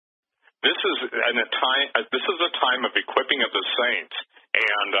This is a time of equipping of the saints,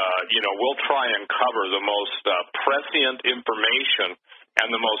 and we'll try and cover the most prescient information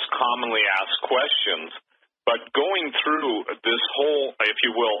and the most commonly asked questions. But going through this whole, if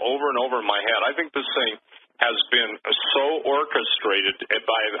you will, over and over in my head, I think this thing has been so orchestrated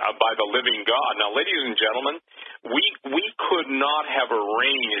by the living God. Now, ladies and gentlemen, we could not have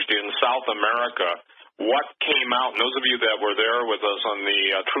arranged in South America what came out. And those of you that were there with us on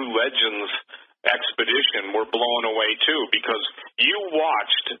the True Legends expedition were blown away too, because you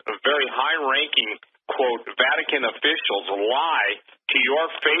watched very high-ranking, quote, Vatican officials lie to your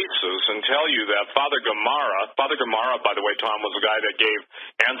faces and tell you that Father Gamarra, by the way, Tom, was the guy that gave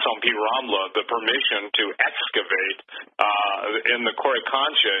Anselm P. Ramla the permission to excavate in the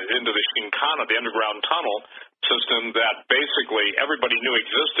Coricancha into the Chincana, the underground tunnel system that basically everybody knew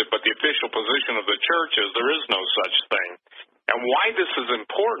existed, but the official position of the church is there is no such thing. And why this is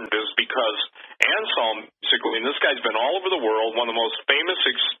important is because Anselm, basically, and this guy's been all over the world, one of the most famous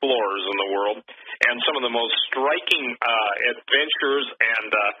explorers in the world, and some of the most striking adventures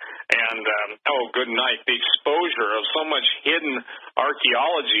good night, the exposure of so much hidden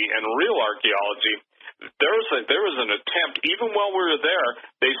archaeology and real archaeology. There was an attempt, even while we were there,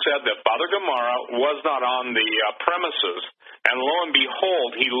 they said that Father Gamarra was not on the premises, and lo and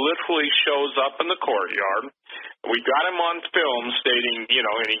behold, he literally shows up in the courtyard. We got him on film stating,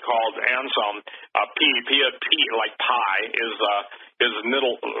 and he called Anselm P like pi is his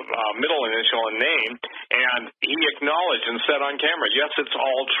middle initial and name, and he acknowledged and said on camera, yes, it's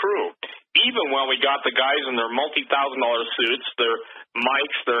all true. Even when we got the guys in their multi-$1,000 suits, their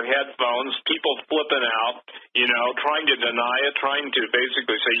mics, their headphones, people flipping out, trying to deny it, trying to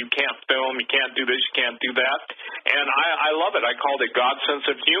basically say you can't film, you can't do this, you can't do that. And I love it. I called it God's sense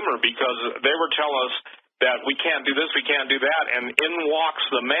of humor, because they were telling us that we can't do this, we can't do that, and in walks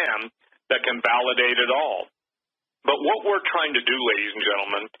the man that can validate it all. But what we're trying to do, ladies and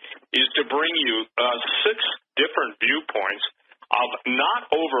gentlemen, is to bring you 6 different viewpoints of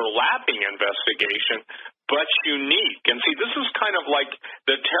not overlapping investigation, but unique. And see, this is kind of like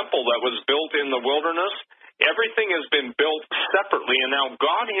the temple that was built in the wilderness. Everything has been built separately, and now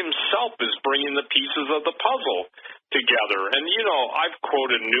God himself is bringing the pieces of the puzzle together. And, I've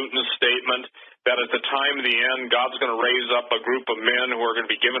quoted Newton's statement that at the time of the end, God's going to raise up a group of men who are going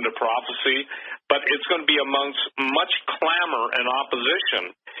to be given to prophecy, but it's going to be amongst much clamor and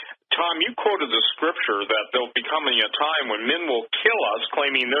opposition. Tom, you quoted the scripture that there'll be coming a time when men will kill us,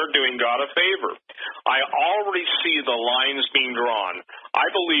 claiming they're doing God a favor. I already see the lines being drawn. I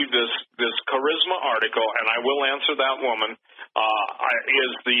believe this charisma article, and I will answer that woman,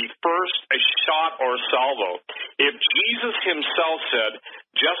 is the first shot or salvo. If Jesus himself said,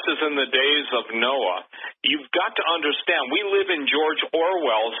 just as in the days of Noah, you've got to understand, we live in George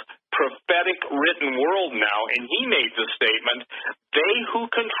Orwell's prophetic written world now, and he made the statement, they who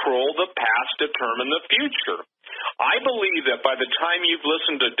control the past determine the future. I believe that by the time you've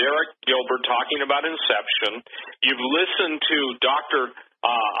listened to Derek Gilbert talking about Inception, you've listened to Dr.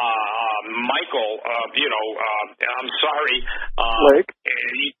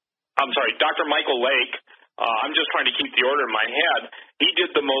 Dr. Michael Lake. I'm just trying to keep the order in my head. He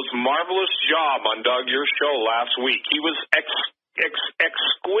did the most marvelous job on Doug, your show last week. He was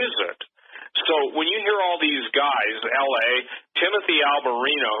exquisite. So when you hear all these guys, L.A., Timothy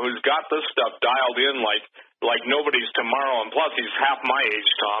Alberino, who's got this stuff dialed in like nobody's tomorrow, and plus he's half my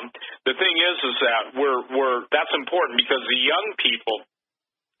age, Tom. The thing is that that's important, because the young people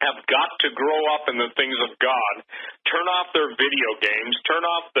have got to grow up in the things of God, turn off their video games, turn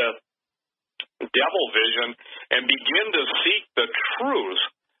off the devil vision, and begin to seek the truth.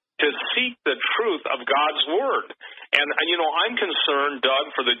 Of God's Word. And, I'm concerned, Doug,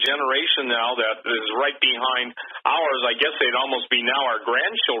 for the generation now that is right behind ours, I guess they'd almost be now our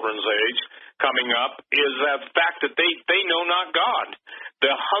grandchildren's age coming up, is that fact that they know not God.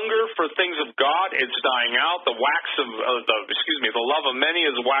 The hunger for things of God, it's dying out. The love of many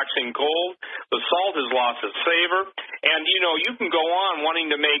is waxing cold. The salt has lost its savor. And, you can go on wanting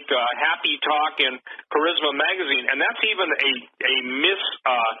to make happy talk in Charisma Magazine, and that's even a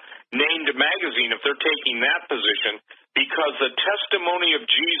misnamed magazine if they're taking that position, because the testimony of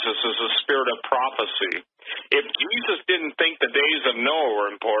Jesus is a spirit of prophecy. If Jesus didn't think the days of Noah were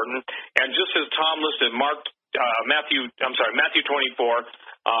important, and just as Tom listed Matthew Matthew 24,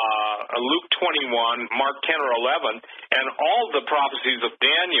 Luke 21, Mark 10 or 11, and all the prophecies of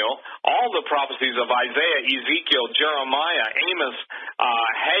Daniel, all the prophecies of Isaiah, Ezekiel, Jeremiah, Amos,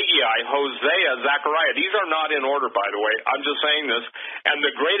 Haggai, Hosea, Zechariah. These are not in order, by the way. I'm just saying this. And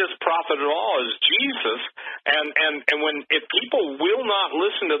the greatest prophet of all is Jesus. And if people will not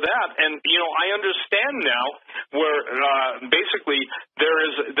listen to that, and I understand now where basically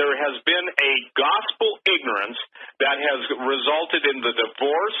there has been a gospel ignorance that has resulted in the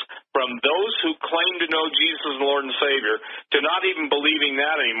divorce from those who claim to know Jesus as Lord and Savior to not even believing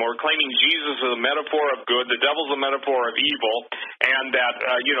that anymore, claiming Jesus is a metaphor of good, the devil's a metaphor of evil, and that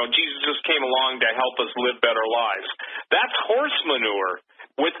Jesus just came along to help us live better lives. That's horse manure.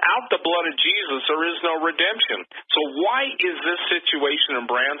 Without the blood of Jesus, there is no redemption. So why is this situation in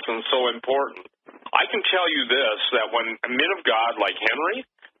Branson so important? I can tell you this, that when men of God like Henry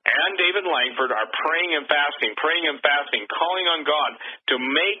and David Langford are praying and fasting, calling on God to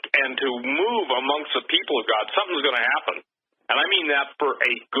make and to move amongst the people of God, something's going to happen. And I mean that for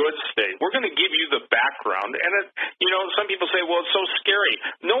a good state. We're going to give you the background. And, some people say, well, it's so scary.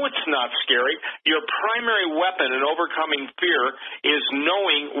 No, it's not scary. Your primary weapon in overcoming fear is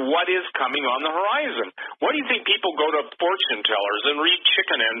knowing what is coming on the horizon. What do you think people go to fortune tellers and read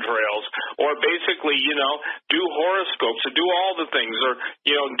chicken entrails or basically, do horoscopes or do all the things or,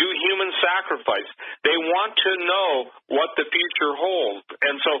 do human sacrifice? They want to know what the future holds.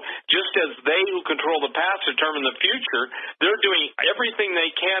 And so just as they who control the past determine the future, they're doing everything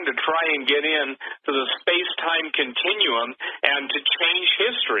they can to try and get in to the space-time continuum and to change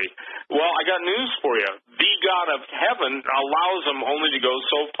history. Well, I got news for you. The God of heaven allows them only to go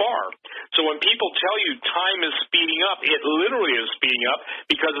so far. So when people tell you time is speeding up, it literally is speeding up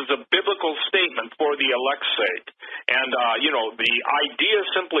because it's a biblical statement for the elect's sake. And, the idea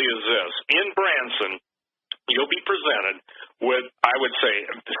simply is this. In Branson, you'll be presented with, I would say,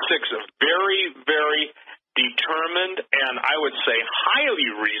 6 very, very determined and I would say highly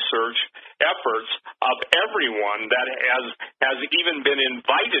researched efforts of everyone that has even been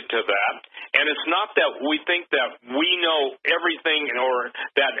invited to that. And it's not that we think that we know everything or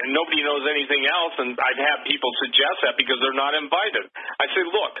that nobody knows anything else, and I've had people suggest that because they're not invited. I say,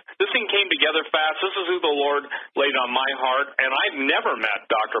 look, this thing came together fast. This is who the Lord laid on my heart, and I've never met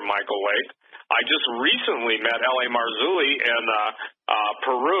Dr. Michael Lake. I just recently met L.A. Marzulli in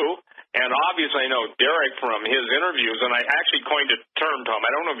Peru. And obviously I know Derek from his interviews, and I actually coined a term, Tom. I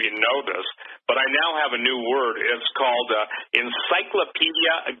don't know if you know this, but I now have a new word. It's called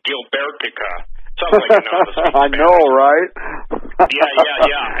Encyclopedia Gilbertica. Sounds like you know how to speak I know, right?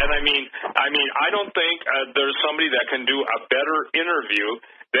 Yeah. And I mean, I don't think there's somebody that can do a better interview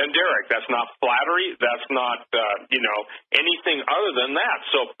than Derek. That's not flattery. That's not, anything other than that.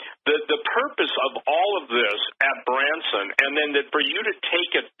 So the purpose of all of this at Branson, and then for you to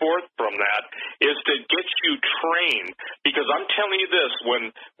take it forth from that, is to get you trained. Because I'm telling you this,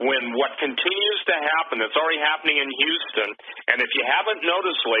 when what continues to happen, that's already happening in Houston, and if you haven't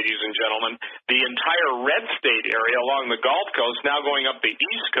noticed, ladies and gentlemen, the entire red state area along the Gulf Coast, now going up the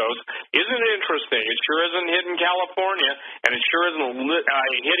East Coast, isn't it interesting? It sure isn't hitting California, and it sure isn't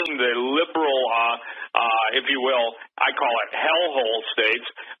hitting the liberal, if you will, I call it hellhole states.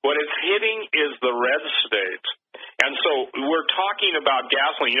 What it's hitting is the red states. And so we're talking about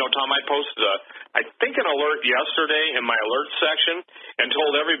gasoline. Tom, I posted an alert yesterday in my alert section and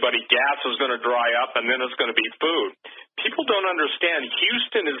told everybody gas is going to dry up and then it's going to be food. People don't understand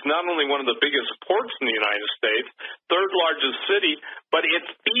Houston is not only one of the biggest ports in the United States, third largest city, but it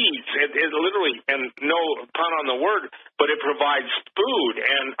feeds, it literally, and no pun on the word, but it provides food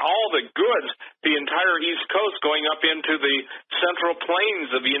and all the goods, the entire East Coast going up into the central plains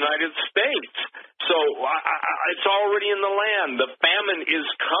of the United States. So it's already in the land. The famine is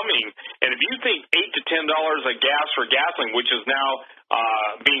coming. And if you think $8 to $10 a gas for gasoline, which is now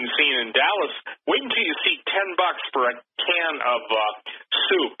being seen in Dallas, wait until you see $10 for a can of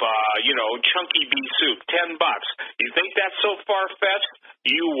soup, chunky beef soup, $10. You think that's so far-fetched?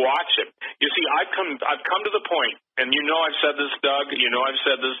 You watch it. You see, I've come to the point, and I've said this, Doug, I've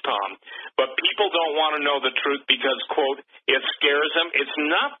said this, Tom, but people don't want to know the truth because, quote, it scares them. It's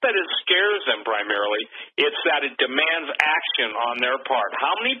not that it scares them primarily. It's that it demands action on their part.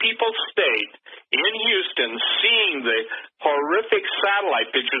 How many people stayed in Houston seeing the horrific satellite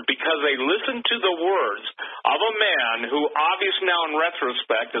pictures because they listened to the words of a man who obviously now in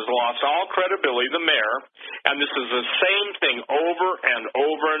retrospect has lost all credibility, the mayor, and this is the same thing over and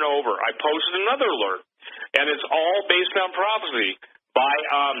over and over. I posted another alert, and it's all based on prophecy by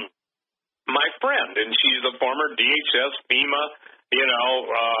my friend, and she's a former DHS, FEMA,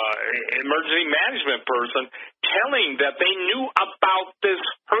 emergency management person telling that they knew about this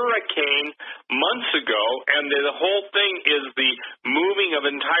hurricane months ago, and the whole thing is the moving of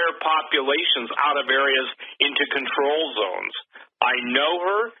entire populations out of areas into control zones. I know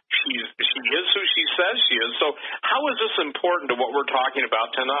her. She is who she says she is. So how is this important to what we're talking about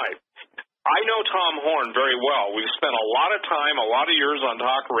tonight? I know Tom Horn very well. We've spent a lot of time, a lot of years on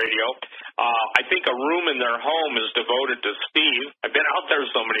talk radio. I think a room in their home is devoted to Steve. I've been out there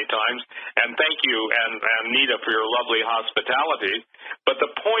so many times, and thank you, and Nita, for your lovely hospitality. But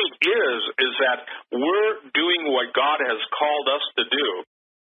the point is that we're doing what God has called us to do.